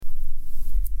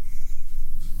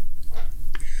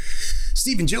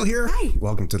Steve and Jill here. Hi.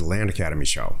 Welcome to the Land Academy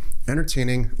Show,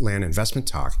 entertaining land investment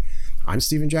talk. I'm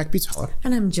Steve and Jack Butala.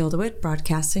 And I'm Jill DeWitt,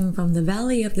 broadcasting from the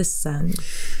Valley of the Sun.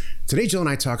 Today, Jill and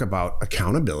I talk about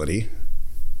accountability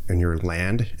in your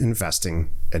land investing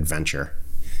adventure.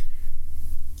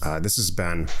 This has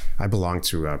been, I belong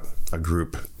to a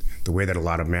group, the way that a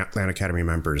lot of Land Academy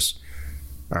members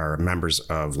are members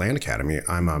of Land Academy.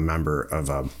 I'm a member of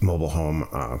a mobile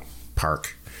home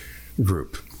park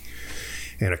group.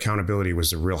 And accountability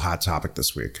was a real hot topic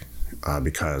this week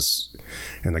because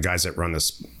the guys that run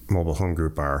this mobile home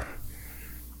group are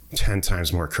 10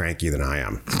 times more cranky than I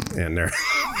am. And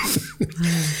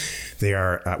they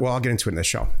are, well, I'll get into it in this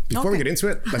show. Before we get into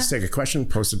it, let's take a question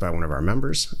posted by one of our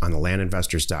members on the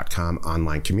landinvestors.com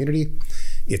online community.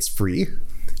 It's free.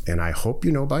 And I hope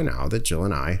you know by now that Jill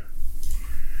and I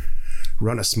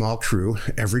run a small crew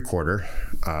every quarter,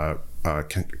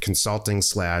 consulting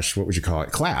 / what would you call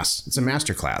it? Class. It's a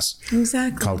master class.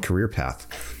 Exactly. Called Career Path.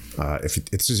 If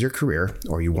this is your career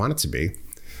or you want it to be,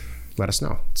 let us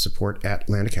know.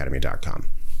 support@landacademy.com.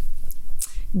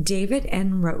 David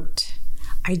N. wrote,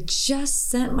 I just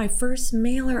sent my first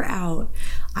mailer out.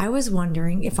 I was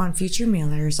wondering if on future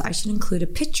mailers I should include a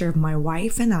picture of my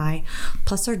wife and I,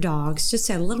 plus our dogs, just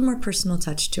to add a little more personal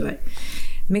touch to it.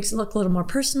 Makes it look a little more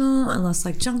personal and less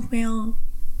like junk mail.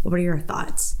 What are your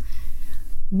thoughts?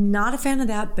 Not a fan of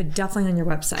that, but definitely on your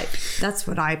website. That's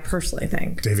what I personally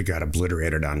think. David got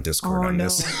obliterated on Discord on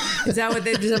this. Is that what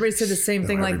does everybody say the same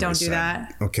thing? Like, don't do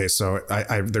that. Okay, so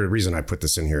the reason I put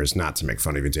this in here is not to make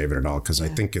fun of you, David, at all, because I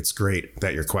think it's great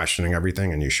that you're questioning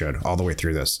everything, and you should all the way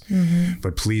through this. Mm-hmm.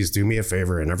 But please do me a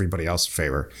favor and everybody else a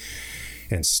favor,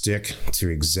 and stick to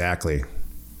exactly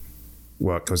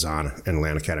what goes on in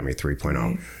Land Academy 3.0.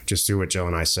 Right. Just do what Jill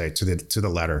and I say to the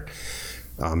letter.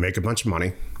 Make a bunch of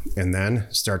money, and then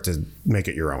start to make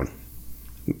it your own.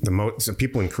 The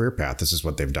people in Career Path, this is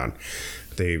what they've done.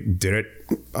 They did it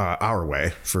our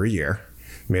way for a year,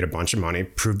 made a bunch of money,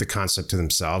 proved the concept to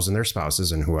themselves and their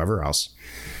spouses and whoever else.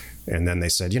 And then they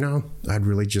said, I'd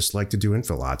really just like to do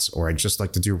infill lots, or I'd just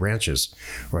like to do ranches,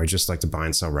 or I'd just like to buy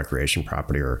and sell recreation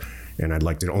property, and I'd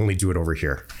like to only do it over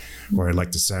here. Or I'd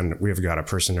like to we've got a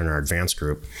person in our advanced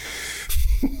group.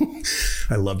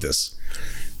 I love this.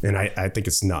 And I think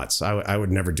it's nuts. I would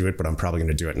never do it, but I'm probably going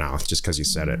to do it now just because you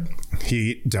said it.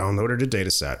 He downloaded a data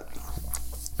set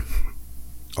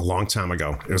a long time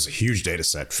ago. It was a huge data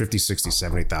set, 50, 60,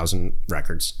 70,000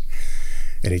 records.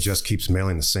 And he just keeps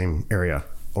mailing the same area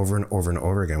over and over and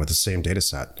over again with the same data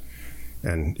set.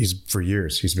 And for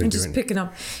years, he's been doing picking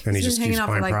up. And he just keeps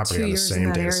buying property on the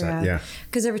same data set. Yeah.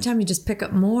 Because every time you just pick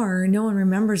up more, no one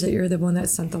remembers that you're the one that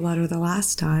sent the letter the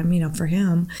last time, for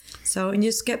him. So, and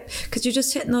you just because you're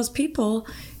just hitting those people.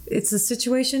 It's the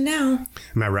situation now.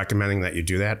 Am I recommending that you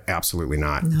do that? Absolutely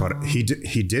not. No. But he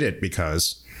did it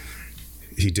because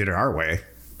he did it our way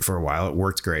for a while. It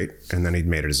worked great. And then he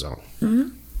made it his own.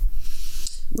 Mm-hmm.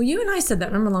 Well, you and I said that,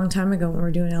 remember, a long time ago when we were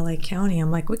doing LA County.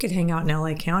 I'm like, we could hang out in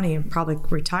LA County and probably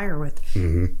retire with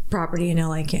property in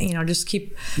LA County. Just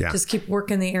keep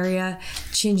working the area,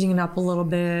 changing it up a little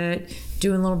bit,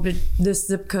 doing a little bit this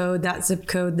zip code,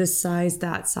 this size,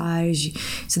 that size.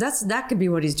 So that could be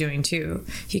what he's doing too.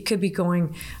 He could be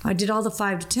going, I did all the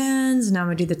 5 to 10s, now I'm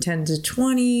gonna do the 10 to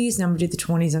 20s, now I'm gonna do the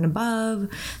 20s and above.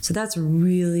 So that's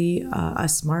really a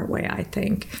smart way, I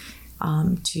think.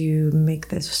 To make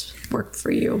this work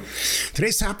for you.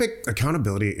 Today's topic,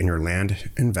 accountability in your land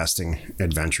investing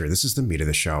adventure. This is the meat of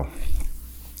the show.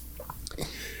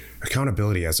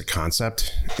 Accountability as a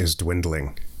concept is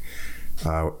dwindling.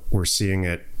 We're seeing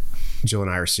it, Jill and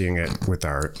I are seeing it with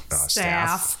our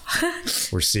staff.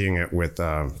 We're seeing it with,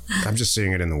 I'm just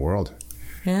seeing it in the world.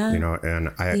 Yeah. And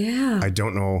I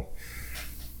don't know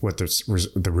what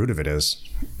the root of it is.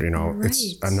 Right.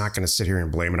 I'm not going to sit here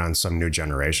and blame it on some new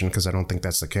generation, because I don't think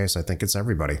that's the case. I think it's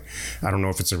everybody. I don't know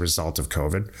if it's a result of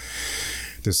COVID.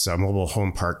 This mobile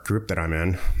home park group that I'm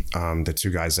in, the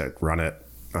two guys that run it,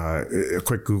 a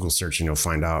quick Google search and you'll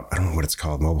find out. I don't know what it's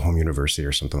called, Mobile Home University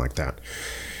or something like that.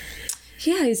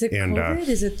 Yeah, is it COVID?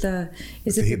 Is it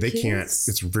the kids?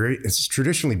 It's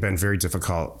traditionally been very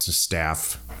difficult to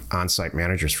staff on-site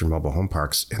managers for mobile home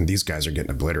parks, and these guys are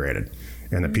getting obliterated.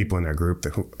 And the people in their group,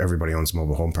 everybody owns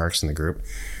mobile home parks in the group,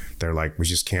 they're like, we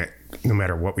just can't, no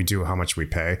matter what we do, how much we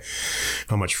pay,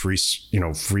 how much free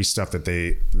stuff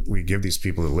that we give these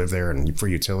people who live there, and for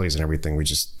utilities and everything,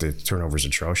 the turnover is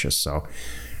atrocious. So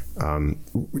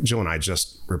Jill and I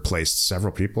just replaced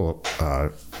several people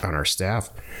on our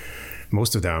staff.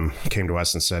 Most of them came to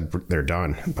us and said they're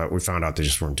done, but we found out they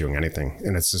just weren't doing anything.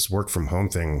 And it's this work from home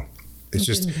thing It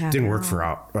just didn't work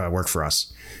for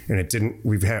us. And it didn't,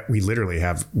 we literally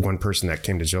have one person that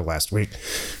came to Jill last week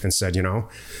and said,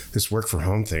 this work from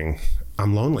home thing,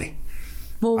 I'm lonely.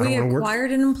 Well, we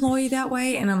acquired an employee that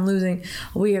way, and I'm losing.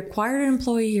 We acquired an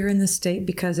employee here in the state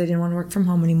because they didn't want to work from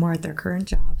home anymore at their current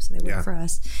job, so they work for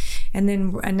us. And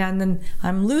then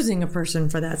I'm losing a person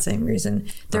for that same reason.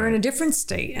 They're in a different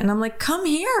state, and I'm like, come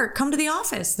here, come to the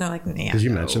office. And they're like, yeah. Did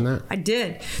you mention that? I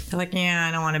did. They're like, yeah,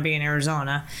 I don't want to be in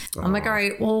Arizona. I'm like, all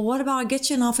right, well, what about I get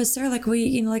you an office there, like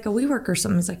like a WeWork or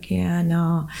something? He's like, yeah,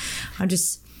 no,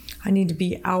 I need to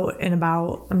be out and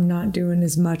about. I'm not doing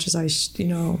as much as I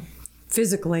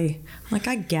physically. I'm like,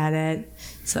 I get it.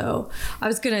 So I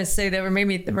was going to say that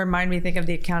remind me think of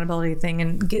the accountability thing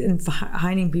and getting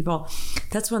finding people.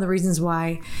 That's one of the reasons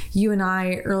why you and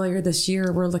I earlier this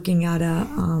year were looking at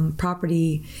a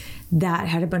property that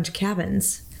had a bunch of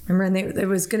cabins. Remember, and it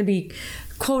was going to be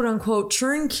quote unquote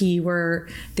turnkey, where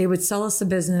they would sell us a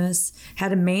business,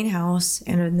 had a main house,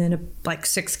 and then like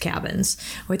 6 cabins.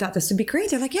 We thought this would be great.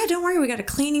 They're like, yeah, don't worry. We got a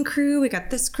cleaning crew. We got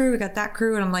this crew. We got that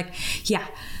crew. And I'm like, yeah,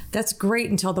 that's great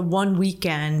until the one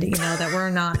weekend, that we're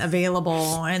not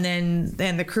available, and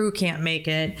then the crew can't make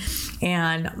it.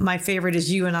 And my favorite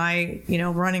is you and I,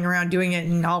 running around doing it,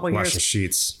 and all we hear is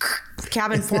sheets.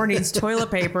 Cabin 4 needs toilet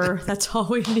paper. That's all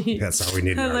we need. That's all we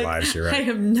need in our lives. You're right. I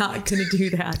am not going to do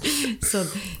that. So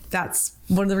that's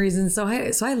one of the reasons. So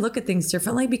I look at things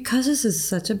differently because this is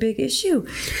such a big issue.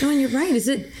 And you're right. Is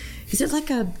it like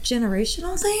a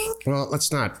generational thing? Well, let's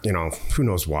not. Who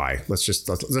knows why?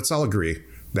 Let's all agree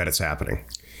that it's happening.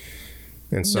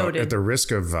 And so Noted. At the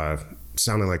risk of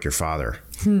sounding like your father,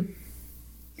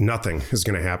 nothing is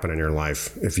going to happen in your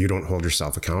life if you don't hold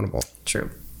yourself accountable.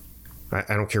 True.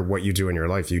 I don't care what you do in your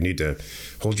life. You need to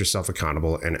hold yourself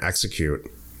accountable and execute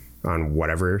on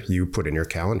whatever you put in your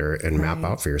calendar and map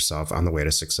out for yourself on the way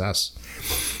to success.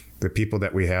 The people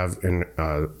that we have in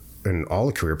all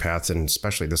the career paths, and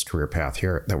especially this career path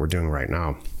here that we're doing right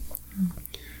now,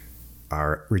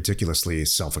 are ridiculously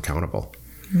self-accountable.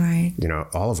 Right.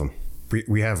 All of them.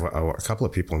 We have a couple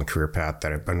of people in the career path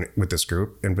that have been with this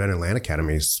group and been in Land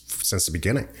Academy since the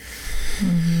beginning.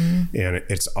 Mm-hmm. And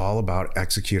it's all about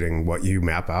executing what you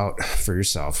map out for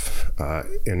yourself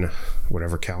in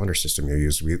whatever calendar system you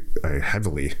use. I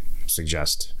heavily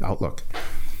suggest Outlook.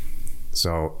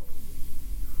 So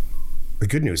the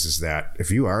good news is that if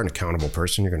you are an accountable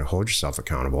person, you're going to hold yourself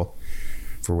accountable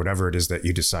for whatever it is that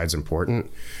you decide is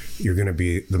important. You're going to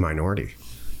be the minority.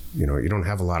 You don't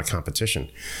have a lot of competition.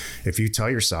 If you tell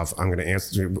yourself, I'm going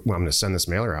to send this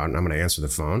mailer out and I'm going to answer the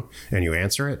phone, and you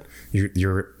answer it,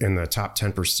 you're in the top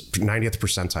 10%, 90th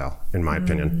percentile, in my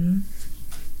opinion.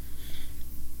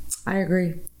 I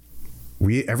agree.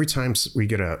 Every time we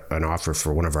get an offer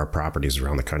for one of our properties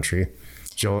around the country,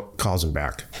 Jill calls them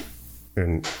back.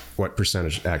 And what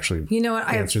percentage actually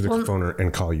answer the phone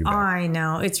and call you back? I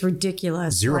know. It's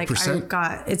ridiculous.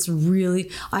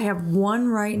 0%? I have one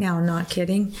right now, not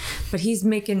kidding, but he's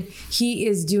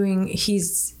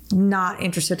not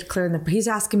interested to clear them. He's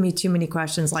asking me too many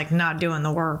questions, like not doing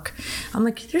the work. I'm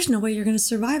like, there's no way you're going to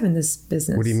survive in this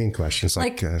business. What do you mean questions?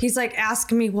 He's like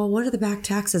asking me, well, what are the back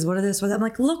taxes? What are this? What? I'm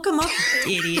like, look them up,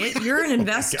 idiot. You're an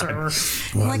investor.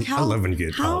 Well, I love when you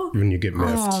get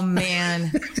miffed. Oh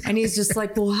man. And he's just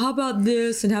like, well, how about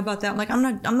this and how about that? I'm like, I'm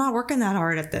not working that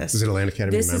hard at this. Is it a Land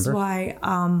Academy member? This is why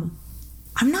I'm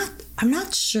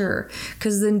not sure,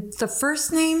 because the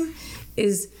first name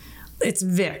it's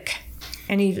Vic.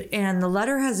 And the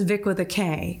letter has Vic with a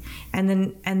K, and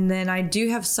then I do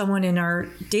have someone in our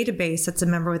database that's a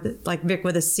member with like Vic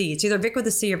with a C. It's either Vic with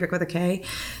a C or Vic with a K,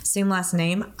 same last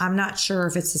name. I'm not sure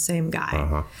if it's the same guy.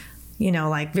 Uh-huh.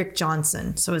 Like Vic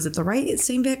Johnson. So is it the right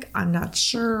same Vic? I'm not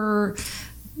sure.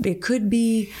 It could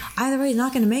be. Either way, he's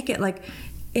not going to make it. Like,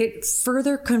 it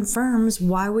further confirms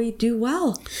why we do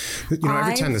well.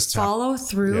 Every time this follow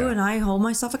through and I hold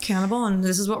myself accountable, and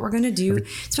this is what we're going to do.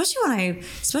 Especially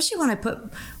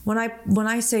when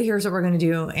I say here's what we're going to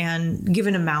do and give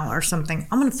an amount or something,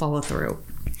 I'm going to follow through.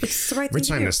 It's the right thing to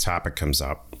do. Every time this topic comes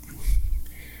up,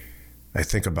 I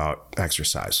think about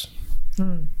exercise.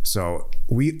 So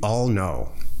we all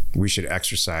know we should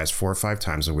exercise 4 or 5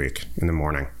 times a week in the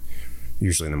morning.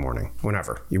 Usually in the morning,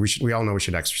 whenever. We all know we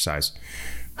should exercise.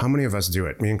 How many of us do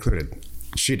it? Me included.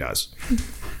 She does.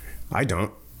 I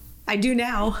don't. I do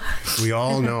now. We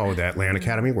all know that Land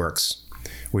Academy works.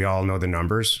 We all know the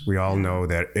numbers. We all know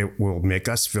that it will make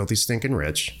us filthy stinking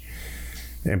rich.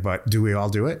 But do we all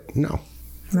do it? No.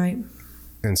 Right.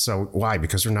 And so why?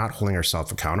 Because we're not holding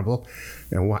ourselves accountable.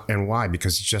 And why?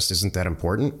 Because it just isn't that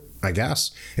important, I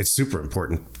guess. It's super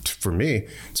important for me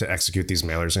to execute these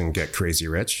mailers and get crazy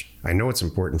rich. I know it's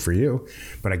important for you,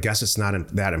 but I guess it's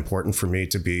not that important for me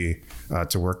to be,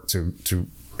 to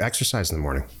exercise in the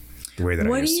morning the way that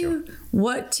I used to.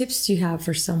 What tips do you have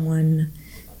for someone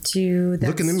that's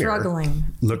struggling?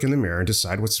 Look in the mirror and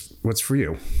decide what's for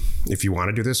you. If you want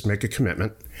to do this, make a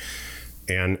commitment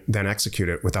and then execute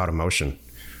it without emotion.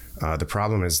 The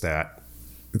problem is that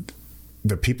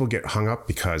the people get hung up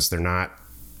because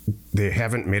they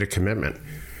haven't made a commitment.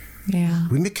 Yeah.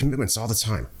 We make commitments all the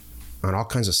time on all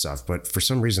kinds of stuff, but for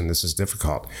some reason this is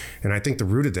difficult. And I think the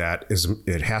root of that is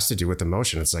it has to do with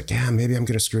emotion. It's like, yeah, maybe I'm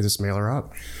going to screw this mailer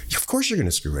up. Of course you're going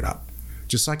to screw it up.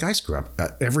 Just like I screw up.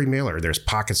 Every mailer, there's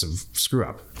pockets of screw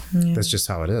up. Yeah. That's just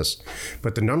how it is.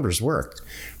 But the numbers work.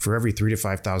 For every 3,000 to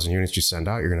 5,000 units you send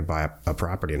out, you're going to buy a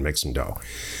property and make some dough.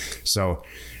 So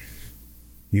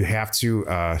you have to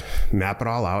map it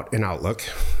all out in Outlook.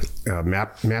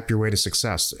 Map your way to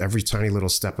success. Every tiny little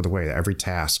step of the way, every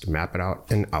task, map it out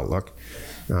in Outlook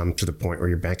to the point where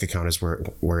your bank account is where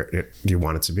you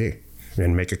want it to be.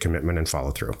 And make a commitment and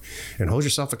follow through. And hold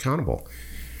yourself accountable.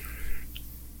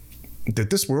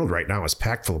 That this world right now is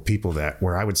packed full of people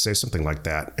where I would say something like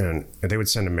that and they would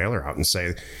send a mailer out and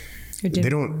say, they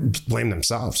don't blame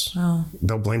themselves. Oh.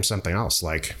 They'll blame something else.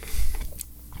 Like,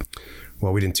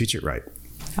 well, we didn't teach it right.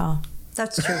 Oh,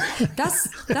 that's true.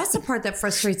 That's the part that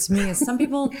frustrates me is some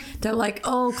people that like,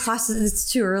 oh, classes,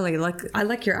 it's too early. Like, I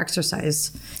like your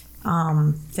exercise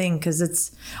thing because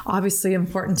it's obviously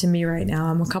important to me right now.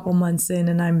 I'm a couple months in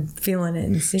and I'm feeling it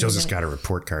and seeing Jill just got a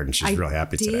report card and she's real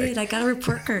happy today. I got a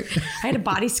report card. I had a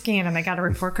body scan and I got a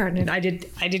report card and I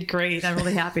did great. I'm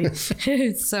really happy.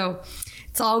 So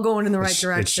it's all going in the right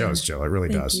direction. It shows, Jill. It really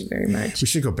does. Thank you very much. We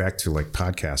should go back to like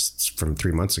podcasts from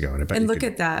 3 months ago and I bet and look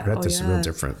at that. I bet this is real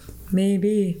different.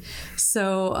 Maybe.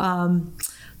 So,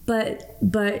 but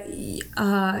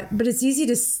it's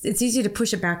easy to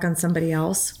push it back on somebody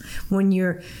else when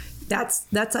you're. That's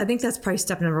I think that's probably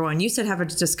step number one. You said have a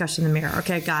discussion in the mirror.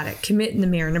 Okay, I got it. Commit in the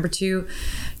mirror. Number two,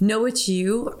 know it's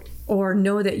you or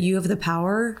know that you have the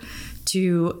power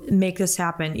to make this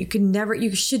happen.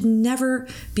 You should never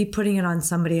be putting it on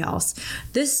somebody else.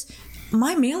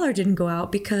 My mailer didn't go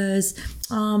out because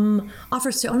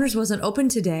offers to owners wasn't open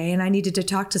today and I needed to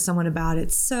talk to someone about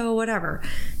it. So whatever.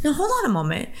 Now hold on a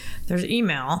moment. There's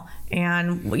email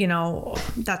and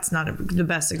that's not the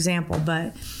best example,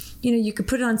 but you could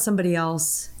put it on somebody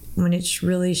else when it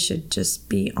really should just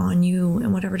be on you,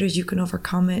 and whatever it is, you can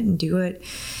overcome it and do it.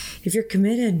 If you're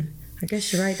committed, I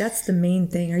guess you're right. That's the main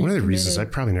thing. One of the reasons, I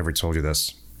probably never told you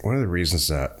this, one of the reasons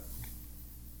that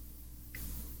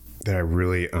I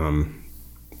really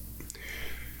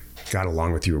got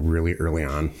along with you really early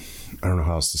on, I don't know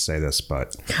how else to say this,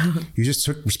 but you just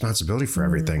took responsibility for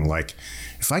everything. Like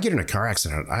if I get in a car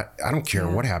accident, I don't care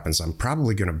what happens. I'm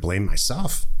probably going to blame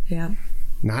myself. Yeah.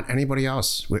 Not anybody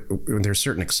else. There's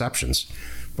certain exceptions,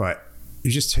 but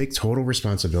you just take total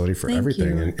responsibility for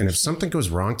everything. And if something goes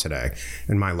wrong today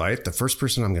in my life, the first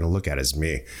person I'm going to look at is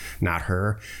me, not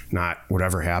her, not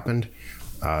whatever happened.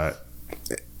 And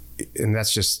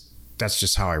that's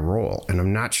just how I roll. And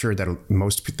I'm not sure that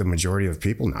the majority of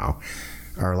people now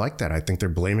are like that. I think they're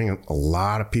blaming a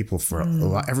lot of people for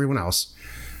everyone else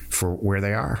for where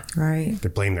they are. Right. They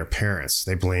blame their parents.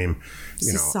 They blame,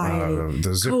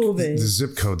 the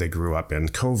zip code they grew up in.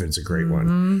 COVID's a great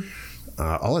one.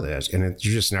 All of that. And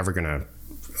you're just never going to,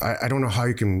 I don't know how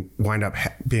you can wind up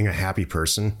being a happy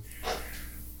person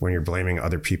when you're blaming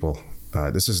other people.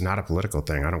 This is not a political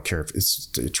thing. I don't care if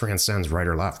it transcends right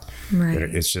or left. Right.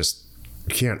 It's just,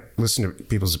 you can't listen to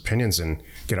people's opinions and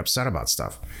get upset about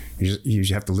stuff. You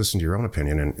have to listen to your own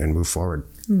opinion and move forward.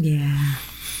 Yeah.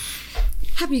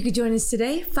 Happy you could join us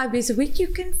today. 5 days a week, you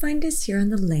can find us here on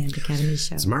the Land Academy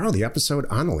Show. Tomorrow, the episode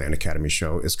on the Land Academy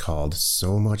Show is called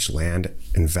So Much Land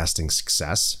Investing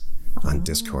Success on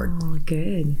Discord. Oh,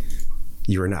 good.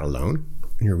 You are not alone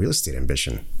in your real estate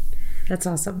ambition. That's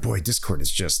awesome. Boy, Discord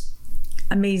is just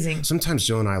amazing. Sometimes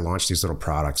Jill and I launch these little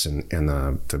products and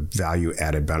the value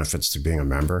added benefits to being a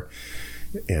member.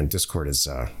 And Discord has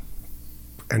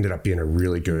ended up being a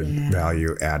really good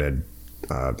value added,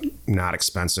 not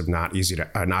expensive, not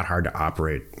hard to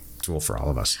operate tool for all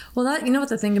of us. Well, what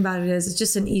the thing about it is, it's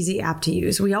just an easy app to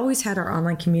use. We always had our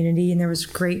online community and there was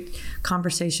great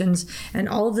conversations and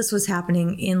all of this was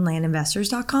happening in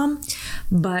landinvestors.com,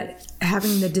 but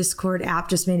having the Discord app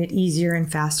just made it easier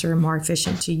and faster and more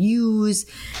efficient to use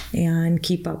and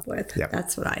keep up with. Yep.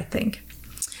 That's what I think.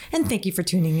 And thank you for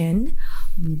tuning in.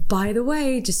 By the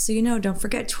way, just so you know, don't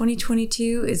forget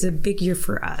 2022 is a big year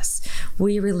for us.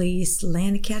 We released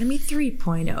Land Academy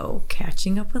 3.0,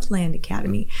 Catching Up with Land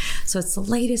Academy. So it's the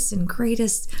latest and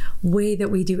greatest way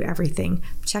that we do everything.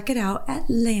 Check it out at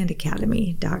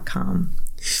landacademy.com.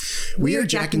 We are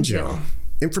Jack and Jill.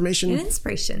 Information and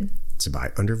inspiration to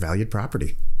buy undervalued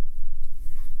property.